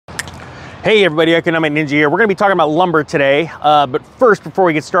Hey everybody, Economic Ninja here. We're going to be talking about lumber today, but first, before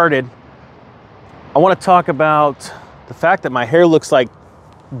we get started, I want to talk about the fact that my hair looks like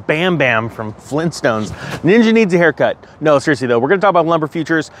Bam Bam from Flintstones. Ninja needs a haircut. No, seriously though, we're going to talk about lumber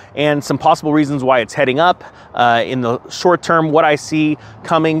futures and some possible reasons why it's heading up in the short term, what I see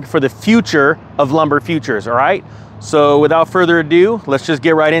coming for the future of lumber futures, all right? So without further ado, let's just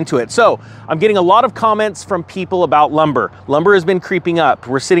get right into it. So I'm getting a lot of comments from people about lumber. Lumber has been creeping up.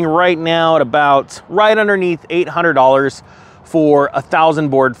 We're sitting right now at about right underneath $800 for 1,000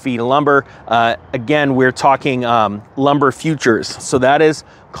 board feet of lumber. Again, we're talking lumber futures. So that is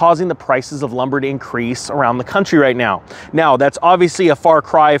causing the prices of lumber to increase around the country right now. Now, that's obviously a far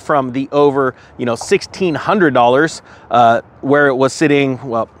cry from the over, $1,600 where it was sitting,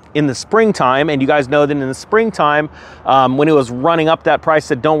 well, in the springtime. And you guys know that in the springtime, when it was running up that price,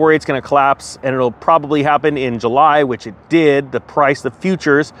 said, don't worry, it's going to collapse, and it'll probably happen in July, which it did, the price, the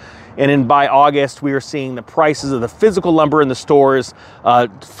futures. And then by August, we were seeing the prices of the physical lumber in the stores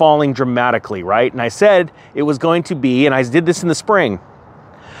falling dramatically, right? And I said it was going to be, and I did this in the spring,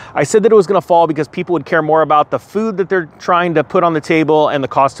 I said that it was going to fall because people would care more about the food that they're trying to put on the table and the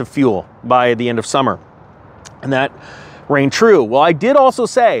cost of fuel by the end of summer. And that rang true. Well, I did also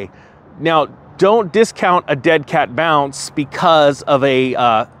say, now don't discount a dead cat bounce because of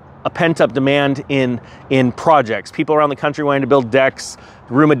a pent-up demand in projects. People around the country wanting to build decks,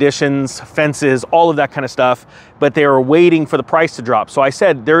 room additions, fences, all of that kind of stuff, but they were waiting for the price to drop. So I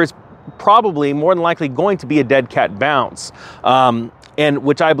said there is probably more than likely going to be a dead cat bounce, and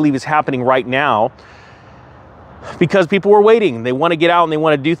which I believe is happening right now, because people were waiting. They want to get out and they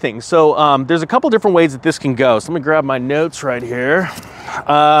want to do things. So there's a couple different ways that this can go. So let me grab my notes right here.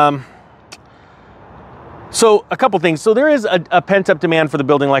 So a couple things. So there is a pent-up demand for the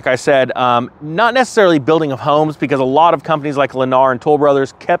building, like I said, not necessarily building of homes, because a lot of companies like Lennar and Toll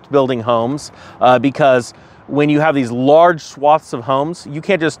Brothers kept building homes because when you have these large swaths of homes, you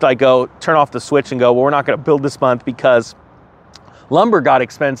can't just like go turn off the switch and go, well, we're not going to build this month because lumber got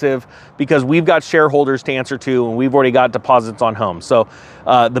expensive, because we've got shareholders to answer to and we've already got deposits on homes. So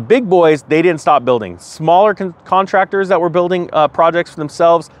the big boys, they didn't stop building. Smaller contractors that were building projects for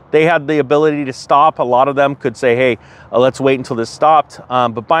themselves, they had the ability to stop. A lot of them could say, hey, let's wait until this stopped.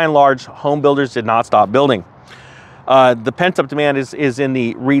 But by and large, home builders did not stop building. The pent-up demand is in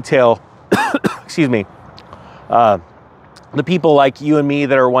the retail, excuse me, the people like you and me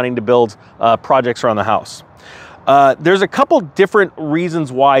that are wanting to build projects around the house. There's a couple different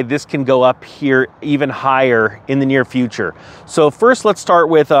reasons why this can go up here even higher in the near future. So first, let's start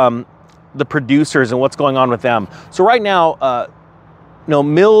with the producers and what's going on with them. So right now,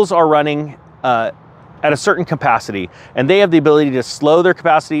 mills are running at a certain capacity, and they have the ability to slow their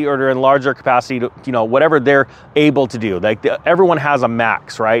capacity or to enlarge their capacity to, whatever they're able to do. Like everyone has a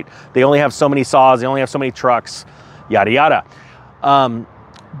max, right? They only have so many saws, they only have so many trucks, yada, yada.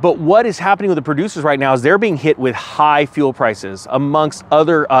 But what is happening with the producers right now is they're being hit with high fuel prices, amongst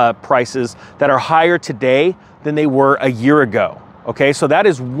other prices that are higher today than they were a year ago. Okay, so that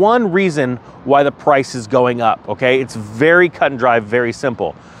is one reason why the price is going up. Okay, it's very cut and dry, very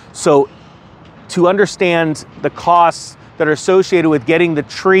simple. So to understand the costs that are associated with getting the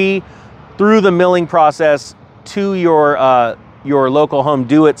tree through the milling process to your local home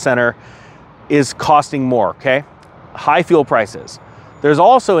do-it center is costing more. Okay, high fuel prices. There's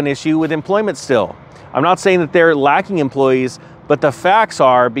also an issue with employment still. I'm not saying that they're lacking employees, but the facts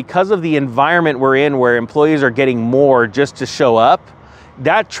are, because of the environment we're in where employees are getting more just to show up,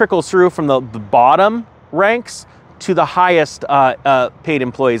 that trickles through from the bottom ranks to the highest paid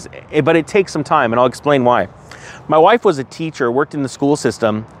employees. But it takes some time, and I'll explain why. My wife was a teacher, worked in the school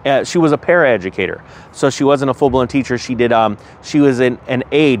system. She was a paraeducator. So she wasn't a full-blown teacher. She did. She was an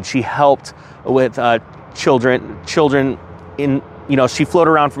aide. She helped with children in, she floated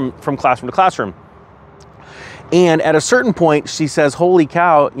around from classroom to classroom. And at a certain point, she says, holy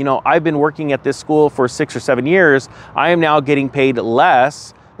cow, I've been working at this school for 6 or 7 years. I am now getting paid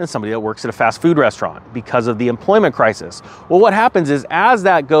less than somebody that works at a fast food restaurant because of the employment crisis. Well, what happens is, as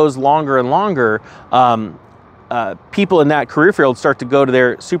that goes longer and longer, people in that career field start to go to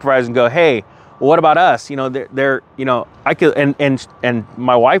their supervisor and go, hey, well, what about us? I could, and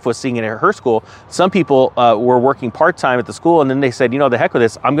my wife was seeing it at her school. Some people were working part-time at the school, and then they said, the heck with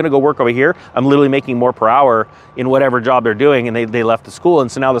this, I'm going to go work over here. I'm literally making more per hour in whatever job they're doing, and they left the school.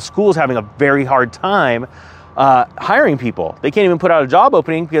 And so now the school is having a very hard time hiring people. They can't even put out a job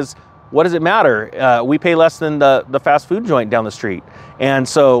opening because what does it matter? We pay less than the fast food joint down the street. And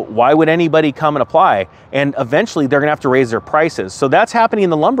so why would anybody come and apply? And eventually they're gonna have to raise their prices. So that's happening in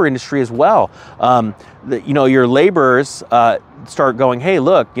the lumber industry as well. Your laborers start going, hey,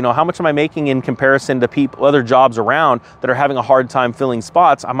 look, how much am I making in comparison to other jobs around that are having a hard time filling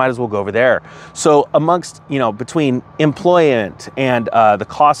spots? I might as well go over there. So amongst, between employment and the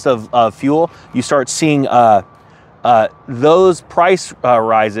cost of fuel, you start seeing those price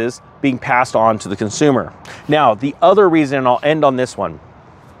rises being passed on to the consumer. Now, the other reason, and I'll end on this one,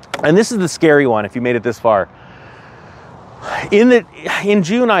 and this is the scary one if you made it this far. In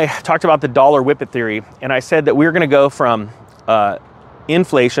June, I talked about the dollar whippet theory, and I said that we were going to go from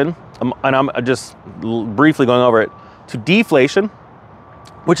inflation, and I'm just briefly going over it, to deflation,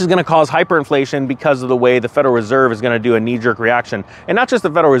 which is going to cause hyperinflation because of the way the Federal Reserve is going to do a knee-jerk reaction. And not just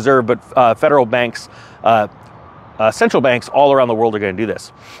the Federal Reserve, but federal banks, central banks all around the world are going to do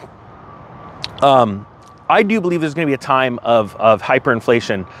this. I do believe there's going to be a time of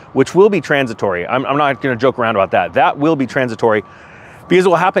hyperinflation, which will be transitory. I'm not going to joke around about that. That will be transitory because it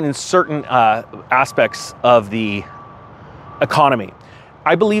will happen in certain aspects of the economy.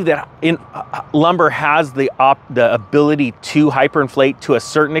 I believe that lumber has the ability to hyperinflate to a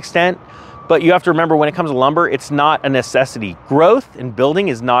certain extent, but you have to remember when it comes to lumber, it's not a necessity. Growth in building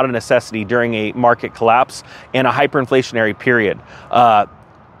is not a necessity during a market collapse and a hyperinflationary period.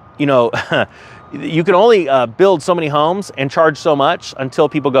 You can only build so many homes and charge so much until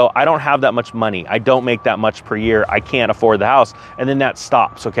people go, I don't have that much money. I don't make that much per year. I can't afford the house. And then that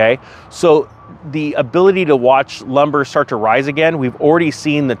stops, okay? So the ability to watch lumber start to rise again, we've already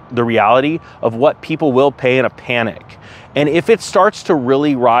seen the reality of what people will pay in a panic. And if it starts to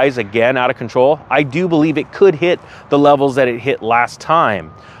really rise again out of control, I do believe it could hit the levels that it hit last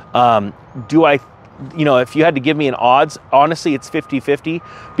time. If you had to give me an odds, honestly, it's 50-50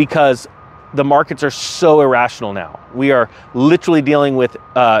 because the markets are so irrational now. We are literally dealing with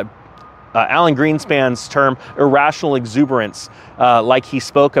Alan Greenspan's term, irrational exuberance, like he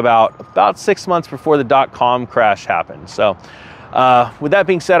spoke about 6 months before the .com crash happened. So with that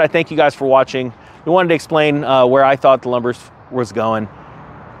being said, I thank you guys for watching. I wanted to explain where I thought the lumber was going.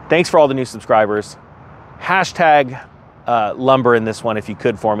 Thanks for all the new subscribers. Hashtag lumber in this one if you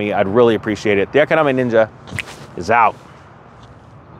could for me. I'd really appreciate it. The Economic Ninja is out.